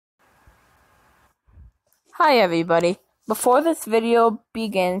Hi everybody. Before this video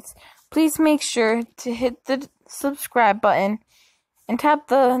begins, please make sure to hit the subscribe button and tap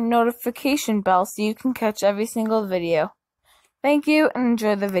the notification bell so you can catch every single video. Thank you and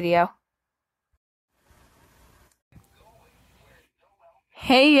enjoy the video.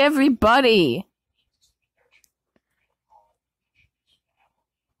 Hey everybody!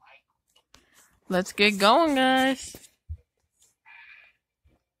 Let's get going, guys.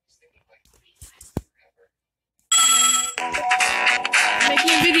 I'm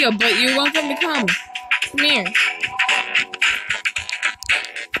making a video, but you're welcome to come. Come here.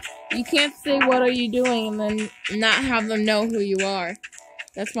 You can't say what are you doing and then not have them know who you are.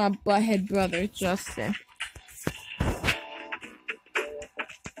 That's my butthead brother, Justin.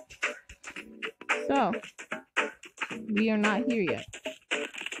 So, we are not here yet.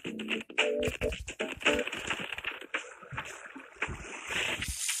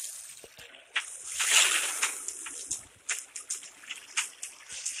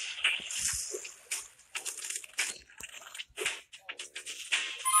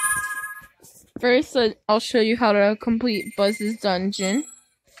 First, I'll show you how to complete Buzz's dungeon.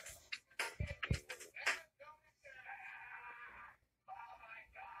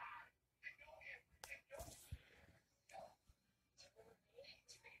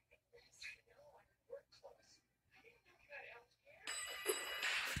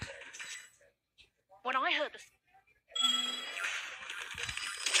 When I heard this.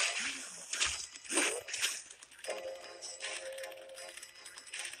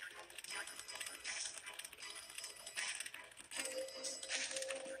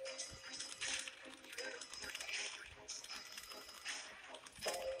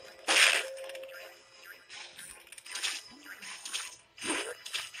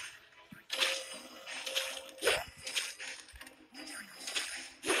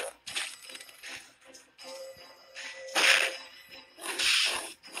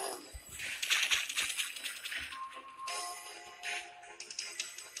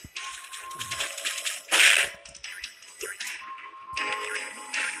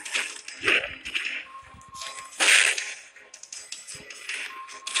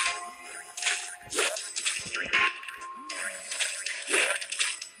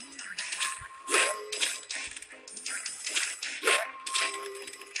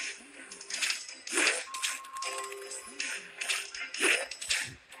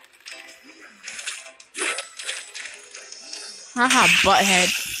 Haha, butthead.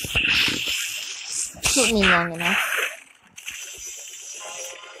 Took me long enough.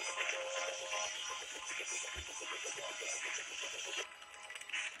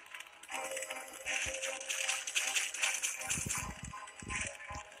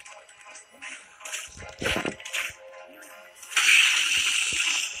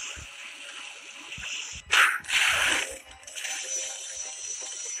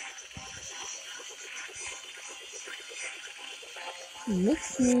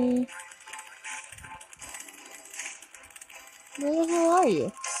 Miss me. Where the hell are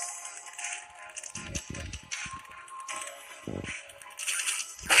you?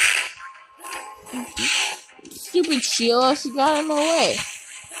 Stupid Sheila, she got in my way.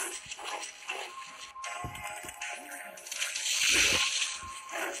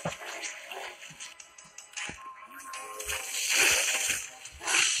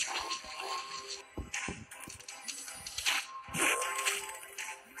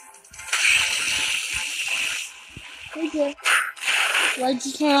 Okay. Why'd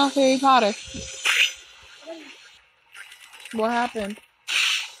you turn off Harry Potter? What happened?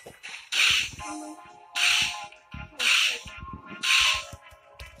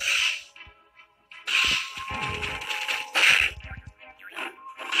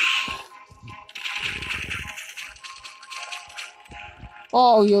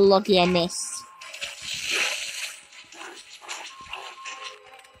 Oh, you're lucky I missed.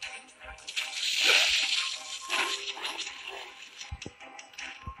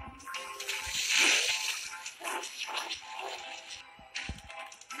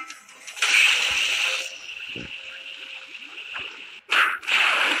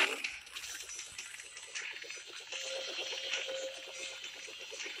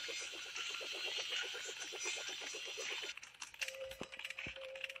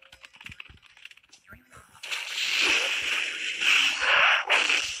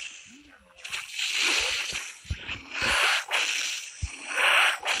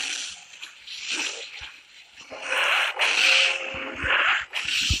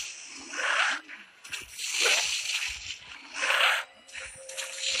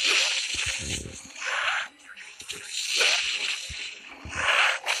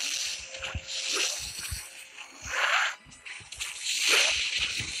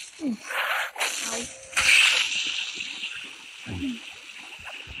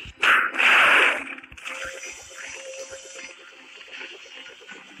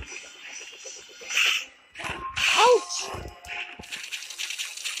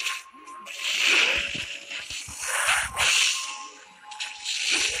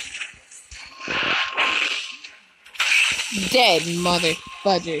 dead, mother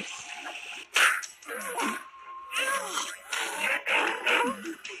fudgers.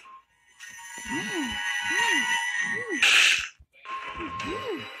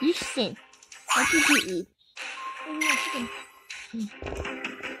 You stink. What did you eat?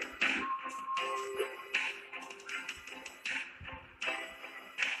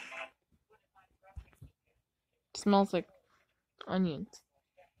 Smells like onions.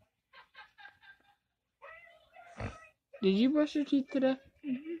 Did you brush your teeth today?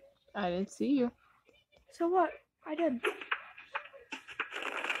 Mm-hmm. I didn't see you. So what? I did.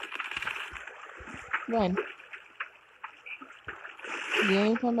 When? The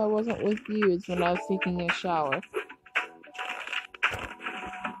only time I wasn't with you is when I was taking a shower.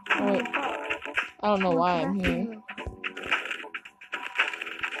 Oh, wait. I don't know why I'm here.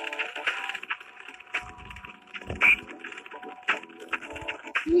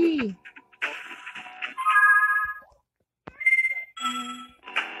 Whee!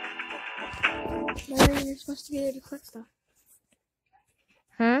 Where are you supposed to get to collect stuff?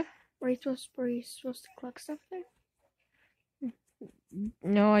 Huh? Were you supposed to collect stuff there?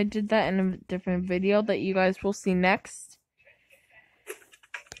 No, I did that in a different video that you guys will see next.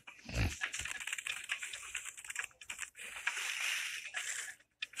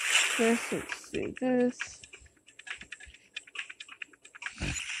 Let's see this.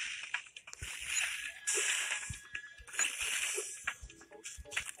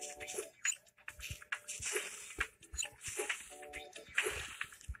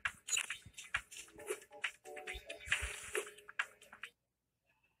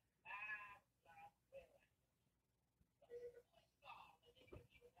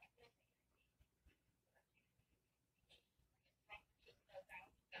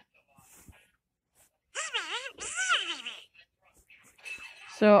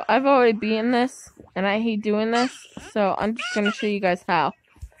 So I've already beaten this, and I hate doing this, so I'm just going to show you guys how.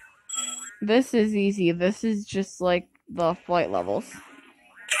 This is easy. This is just like the flight levels.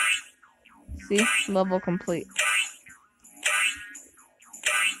 See? Level complete.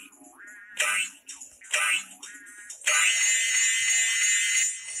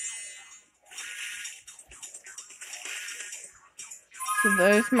 So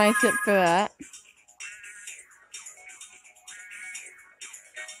there's my tip for that.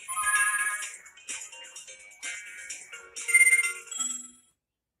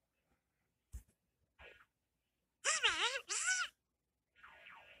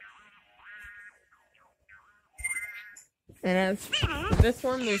 And as for this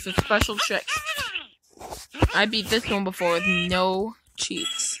one, there's a special trick. I beat this one before with no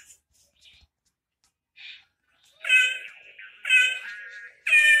cheats.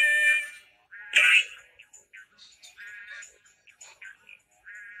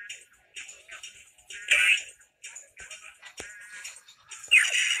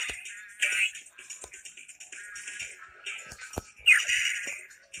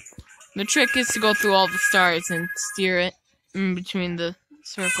 The trick is to go through all the stars and steer it in between the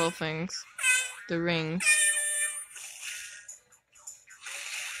circle things, the rings.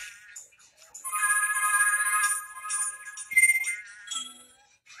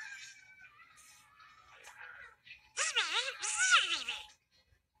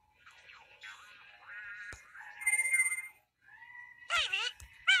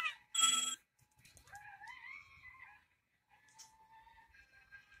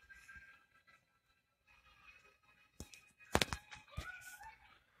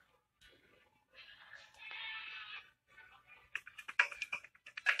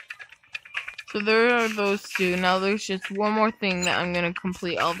 So there are those two. Now there's just one more thing that I'm going to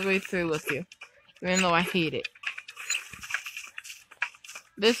complete all the way through with you, even though I hate it.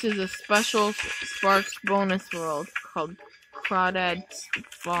 This is a special Sparks bonus world called Crawford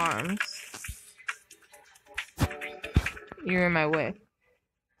Farms. You're in my way.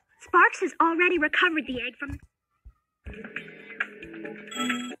 Sparks has already recovered the egg from...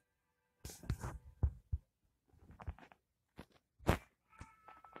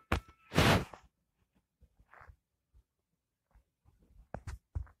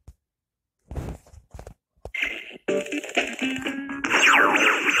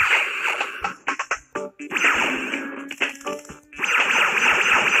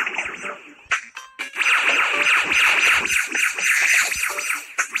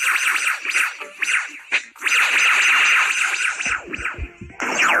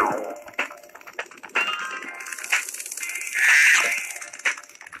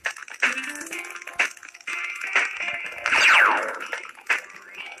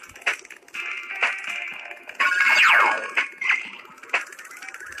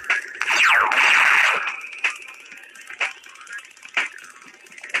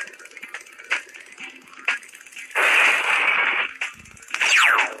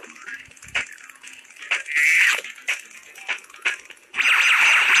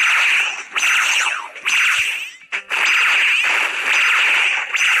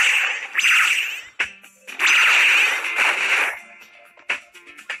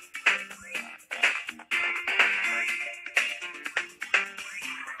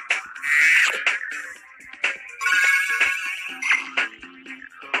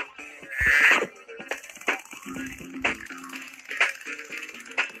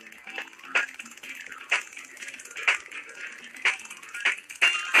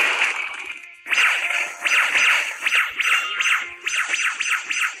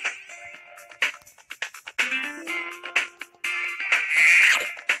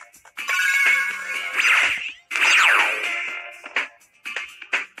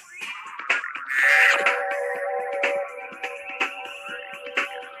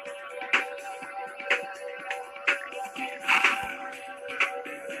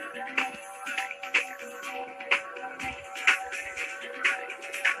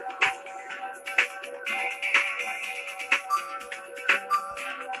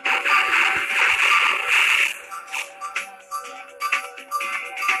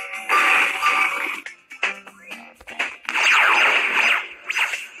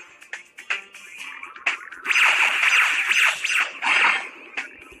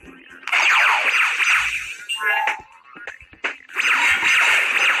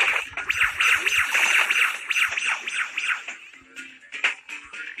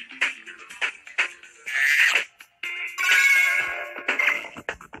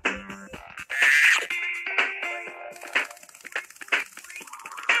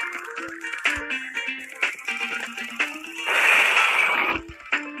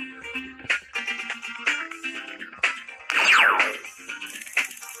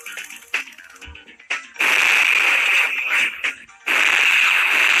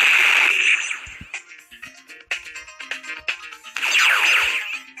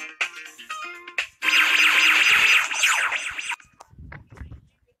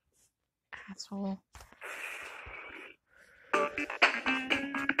 asshole.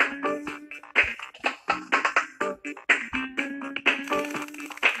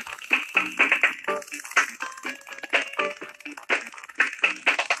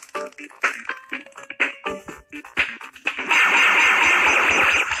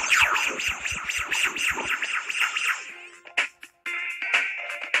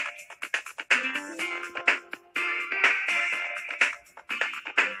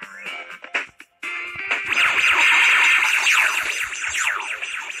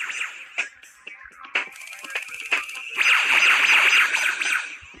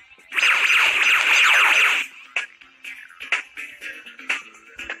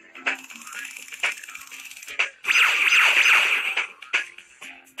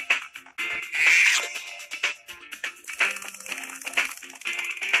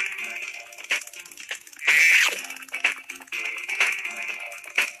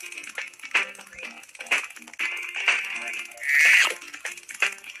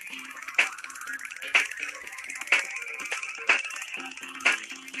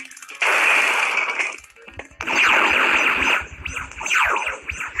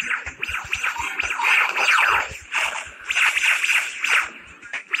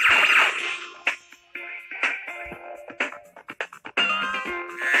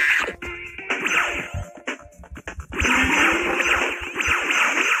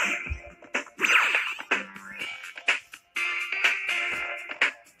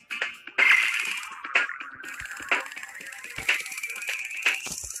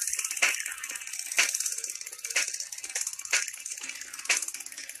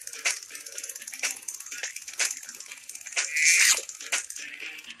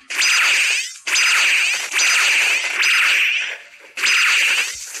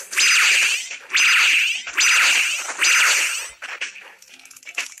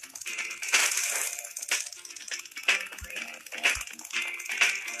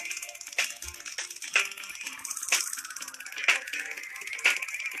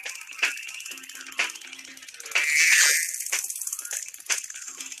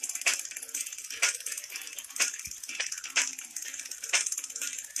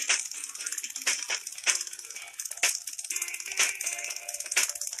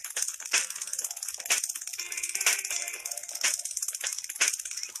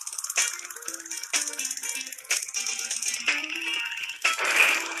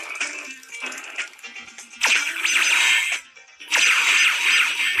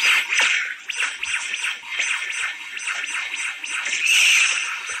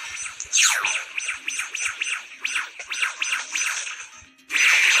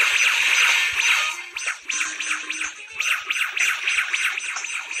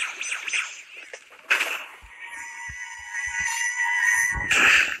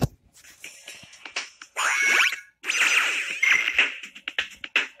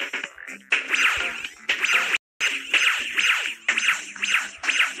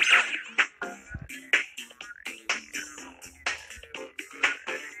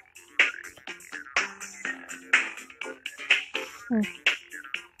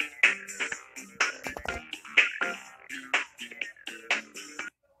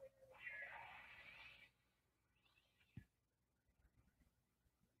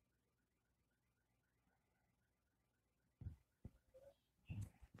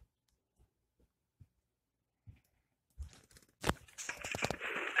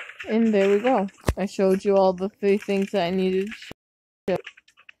 And there we go. I showed you all the 3 things that I needed to show.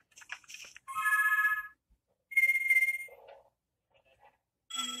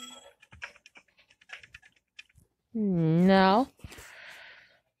 Now,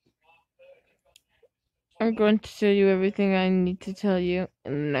 I'm going to show you everything I need to tell you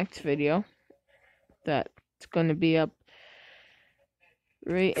in the next video. That's going to be up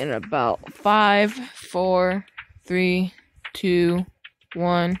right in about 5, 4, 3, 2,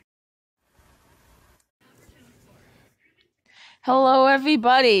 1. Hello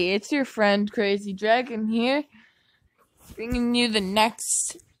everybody, it's your friend Crazy Dragon here, bringing you the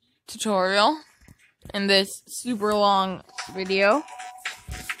next tutorial in this super long video.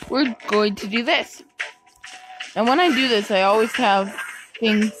 We're going to do this. And when I do this, I always have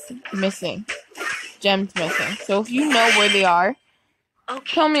things missing, gems missing. So if you know where they are,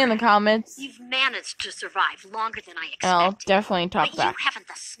 tell me in the comments. You've managed to survive longer than I expected. And I'll definitely talk but back. You haven't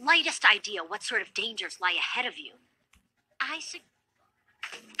the slightest idea what sort of dangers lie ahead of you.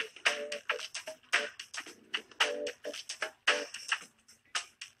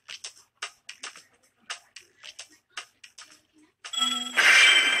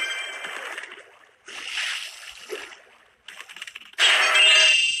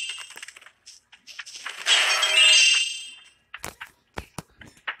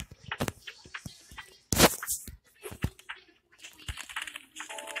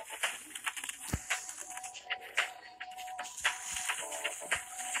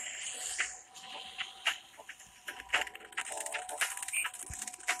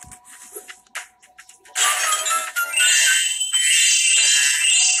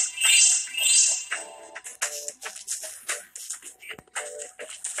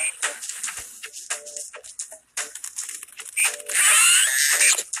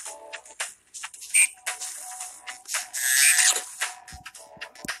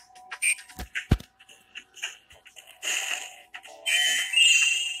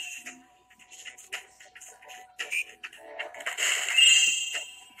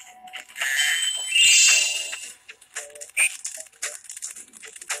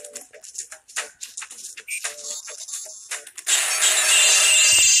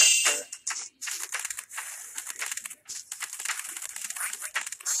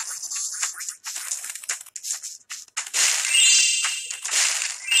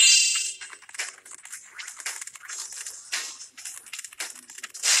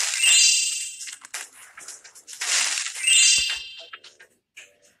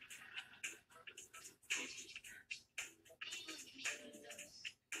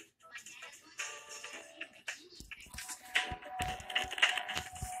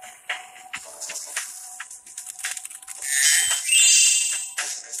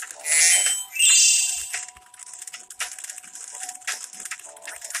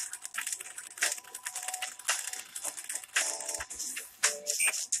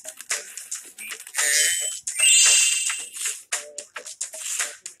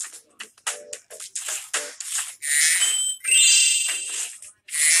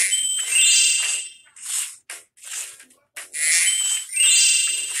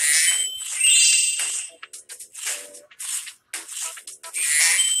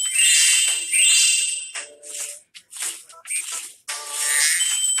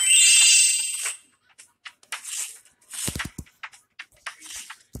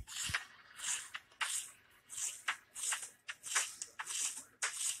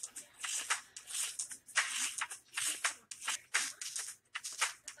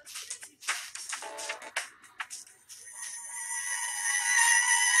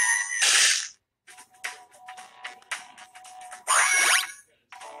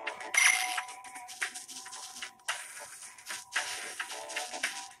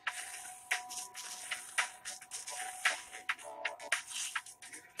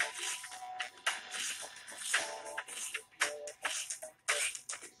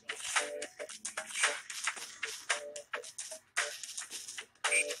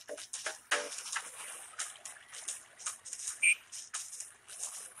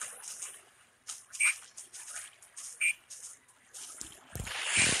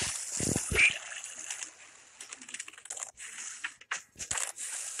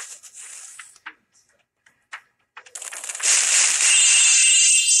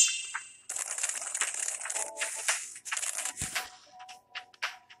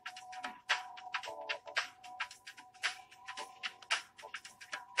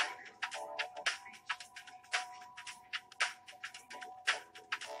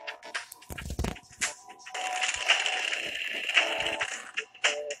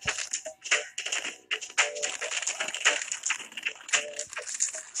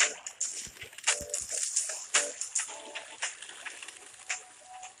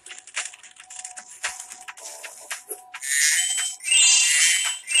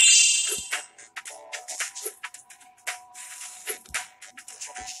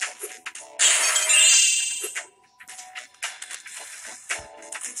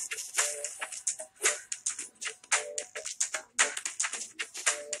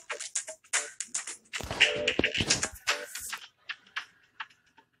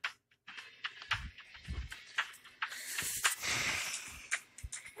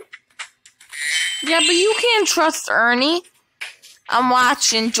 Yeah, but you can't trust Ernie. I'm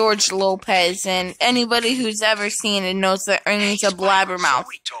watching George Lopez, and anybody who's ever seen it knows that Ernie's a blabbermouth.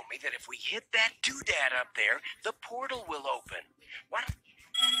 Zoe told me that if we hit that doodad up there, the portal will open. What?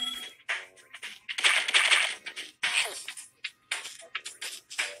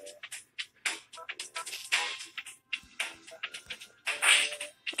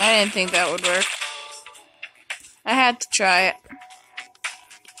 I didn't think that would work. I had to try it.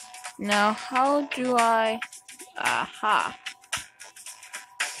 Now, how do I... Aha.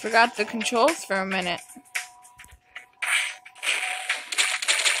 Forgot the controls for a minute.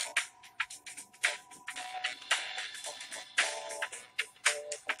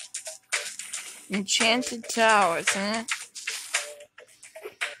 Enchanted Towers, huh?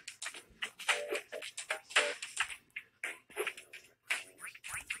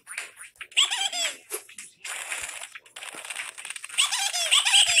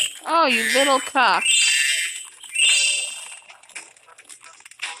 Oh, you little cock.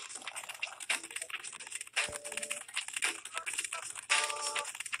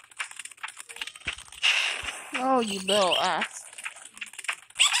 Oh, you little ass.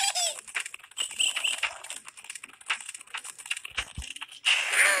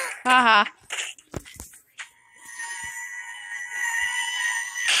 Haha.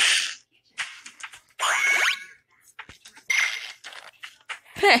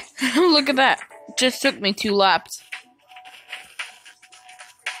 Look at that. Just took me 2 laps.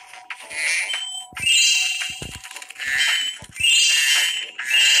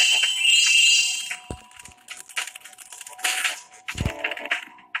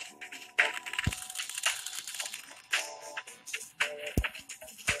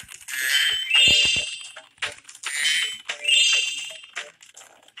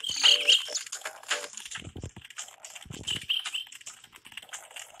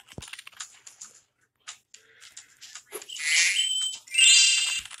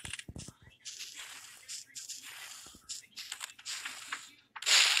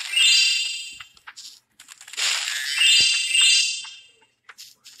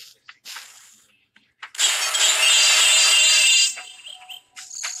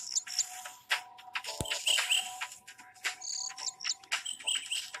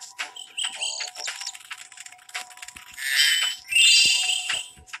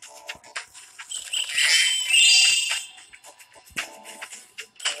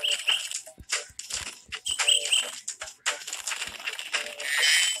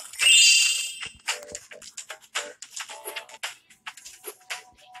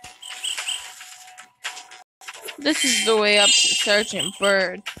 This is the way up to Sergeant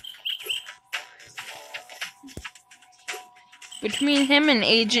Bird. Between him and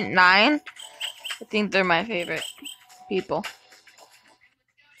Agent 9, I think they're my favorite people.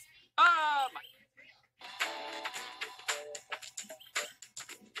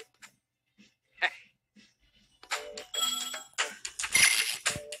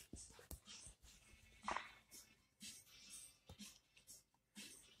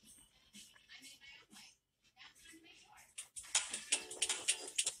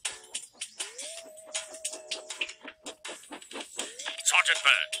 Sergeant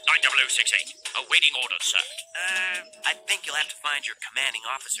Bird, 9068. Awaiting orders, sir. I think you'll have to find your commanding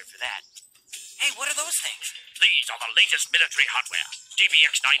officer for that. Hey, what are those things? These are the latest military hardware.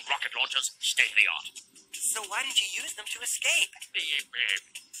 DBX-9 rocket launchers, state-of-the-art. So why didn't you use them to escape?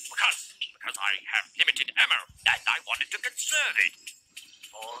 Because I have limited ammo, and I wanted to conserve it.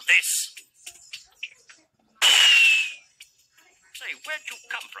 For this. Say, where'd you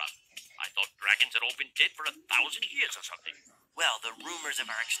come from? I thought dragons had all been dead for 1,000 years or something. Well, the rumors of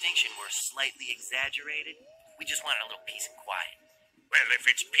our extinction were slightly exaggerated. We just wanted a little peace and quiet. Well, if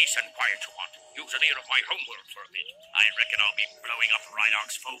it's peace and quiet you want, use an ear of my homeworld for a bit. I reckon I'll be blowing up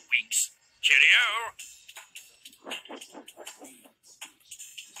Rhinox for weeks. Cheerio!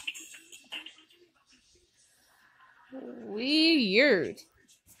 Weird.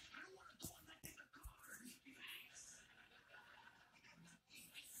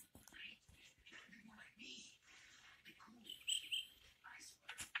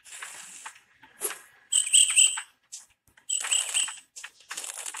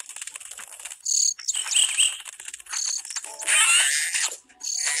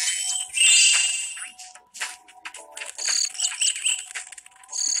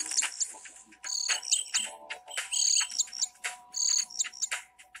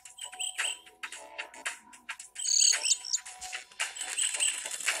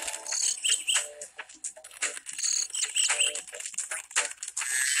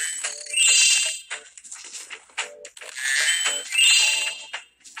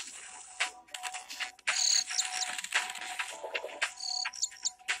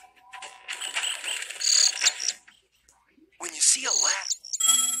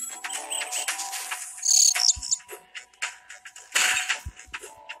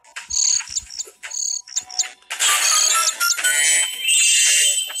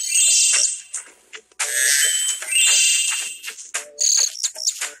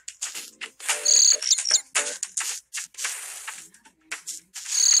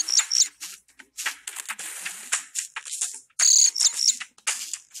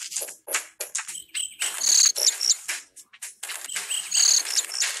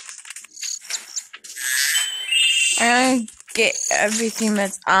 get everything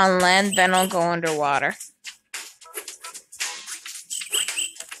that's on land, then I'll go underwater.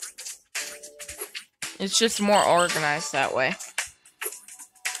 It's just more organized that way.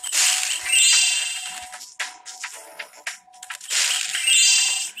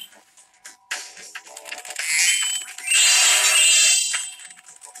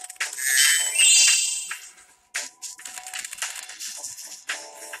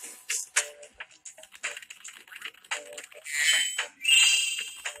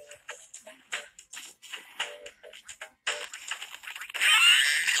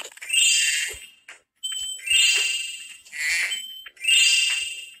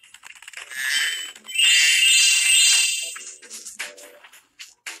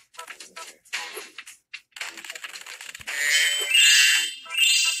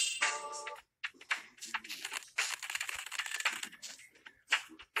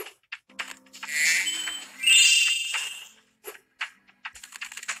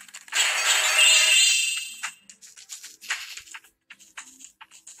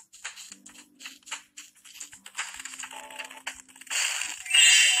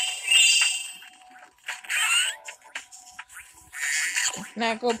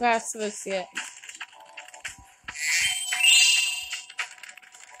 Not go past this yet.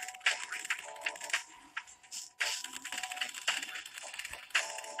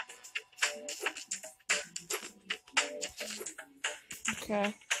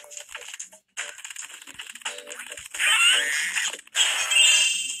 Okay.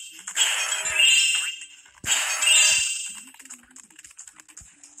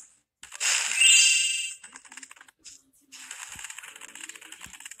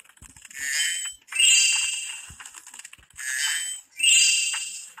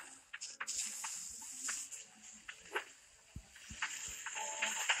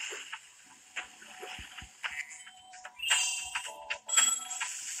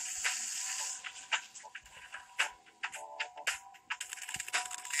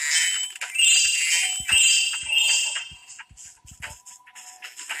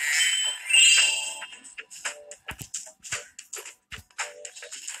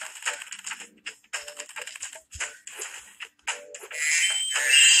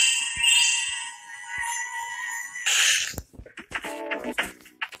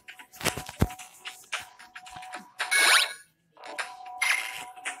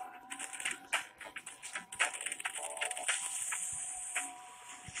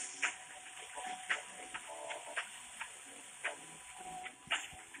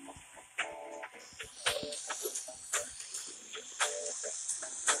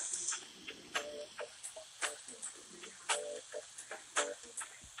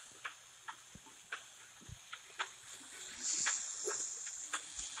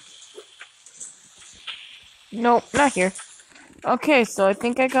 Nope, not here. Okay, so I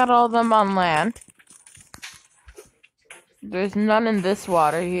think I got all of them on land. There's none in this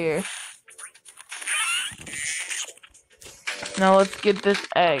water here. Now let's get this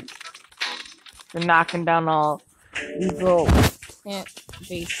egg. They're knocking down all these little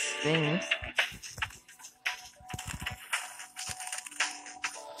plant-based things.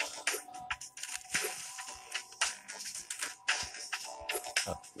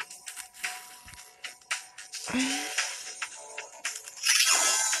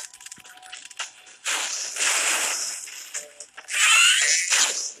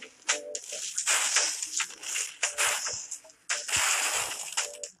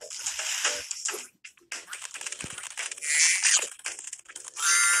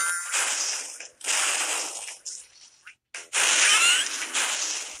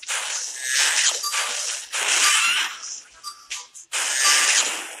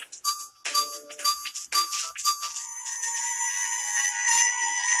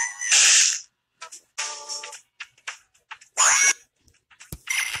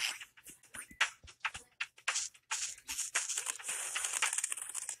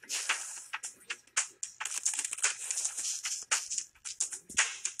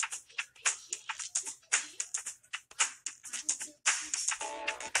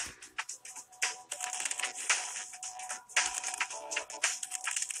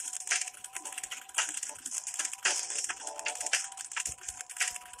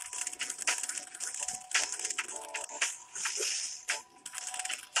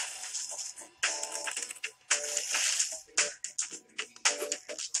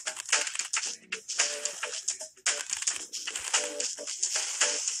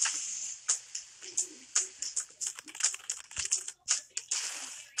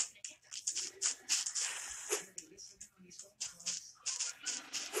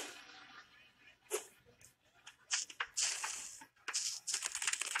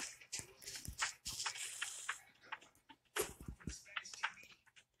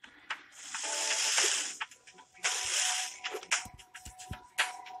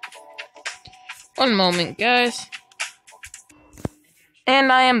 One moment, guys.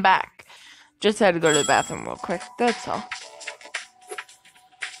 And I am back. Just had to go to the bathroom real quick. That's all.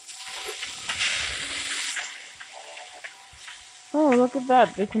 Oh, look at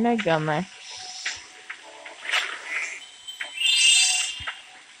that. There's an egg down there.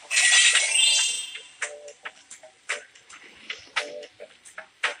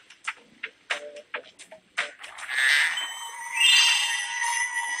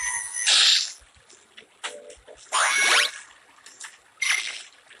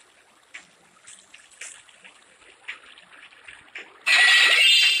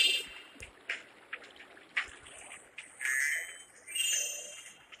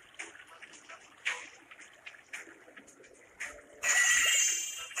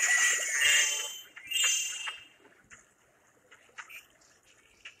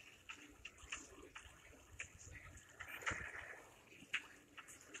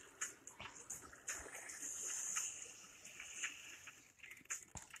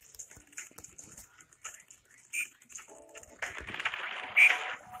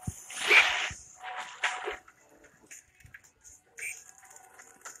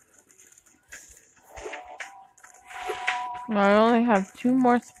 I only have 2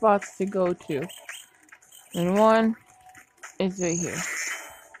 more spots to go to. And one is right here.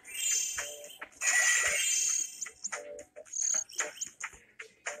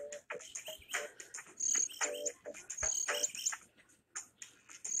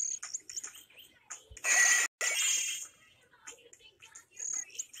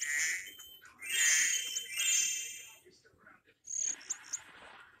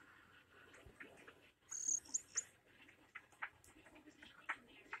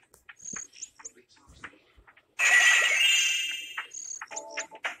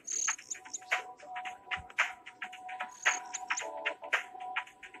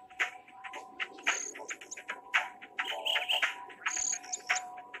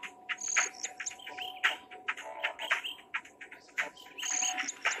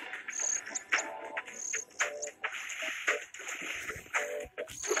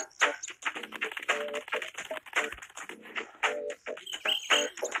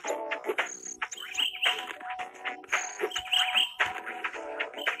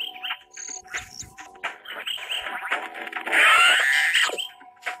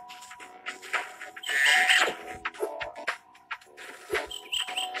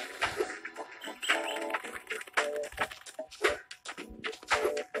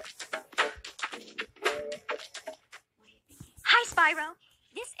 Hi, Spyro.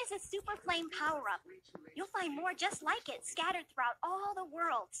 This is a super flame power-up. You'll find more just like it scattered throughout all the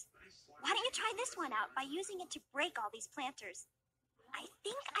worlds. Why don't you try this one out by using it to break all these planters? I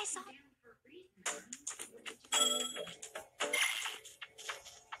think I saw...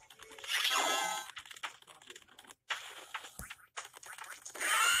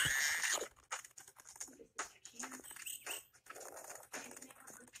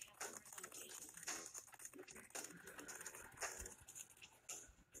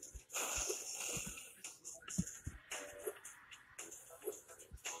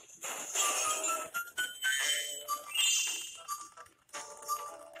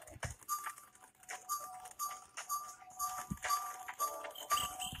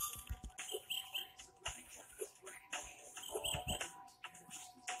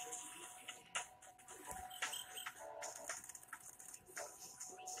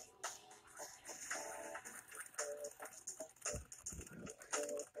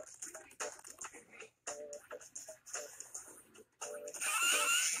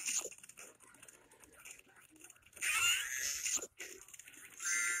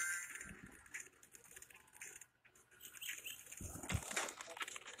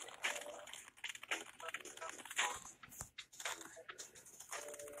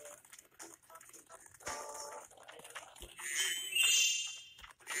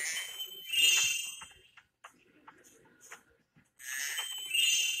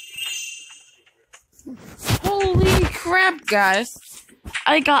 Holy crap, guys.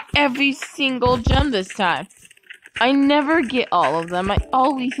 I got every single gem this time. I never get all of them. I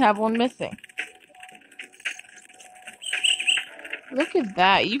always have one missing. Look at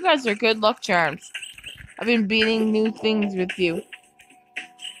that. You guys are good luck charms. I've been beating new things with you.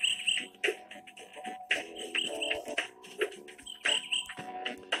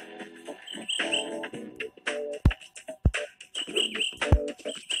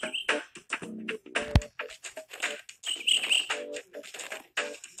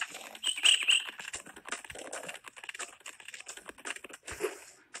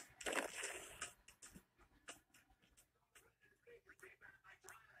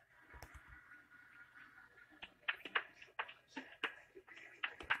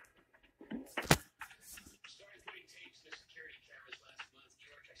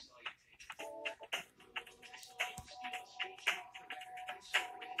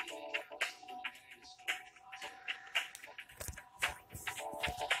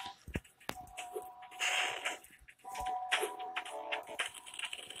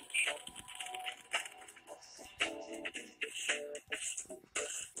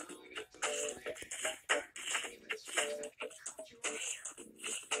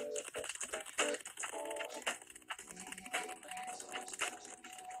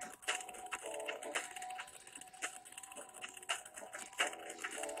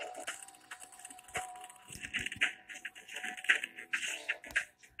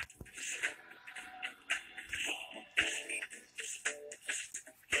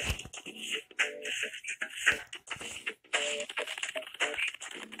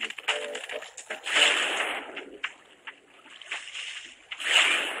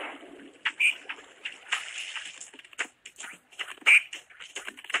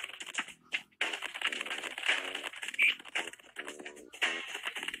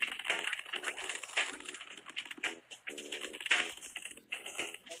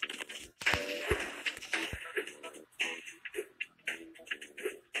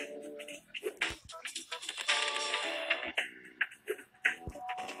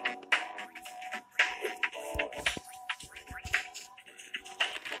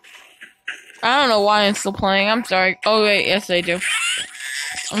 I don't know why I'm still playing. I'm sorry. Oh, wait. Yes, I do.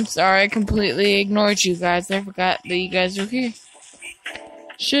 I'm sorry. I completely ignored you guys. I forgot that you guys were here.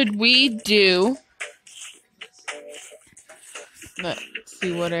 Should we do... Let's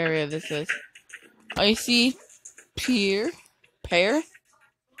see what area this is. Icy Peak.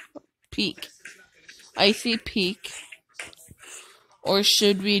 Icy Peak. Or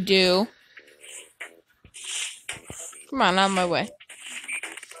should we do... Come on, out of my way.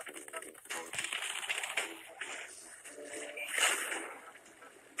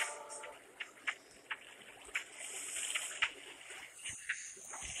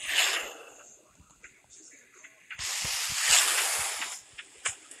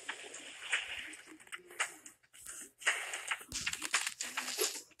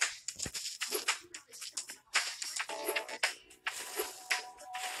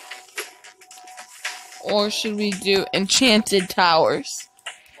 Or should we do Enchanted Towers?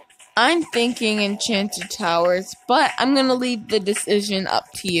 I'm thinking Enchanted Towers, but I'm going to leave the decision up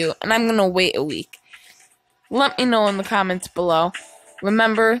to you, and I'm going to wait a week. Let me know in the comments below.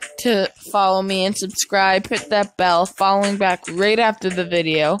 Remember to follow me and subscribe, hit that bell, following back right after the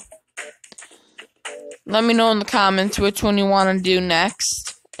video. Let me know in the comments which one you want to do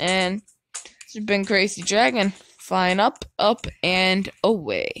next. And this has been Crazy Dragon, flying up, up, and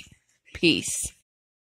away. Peace.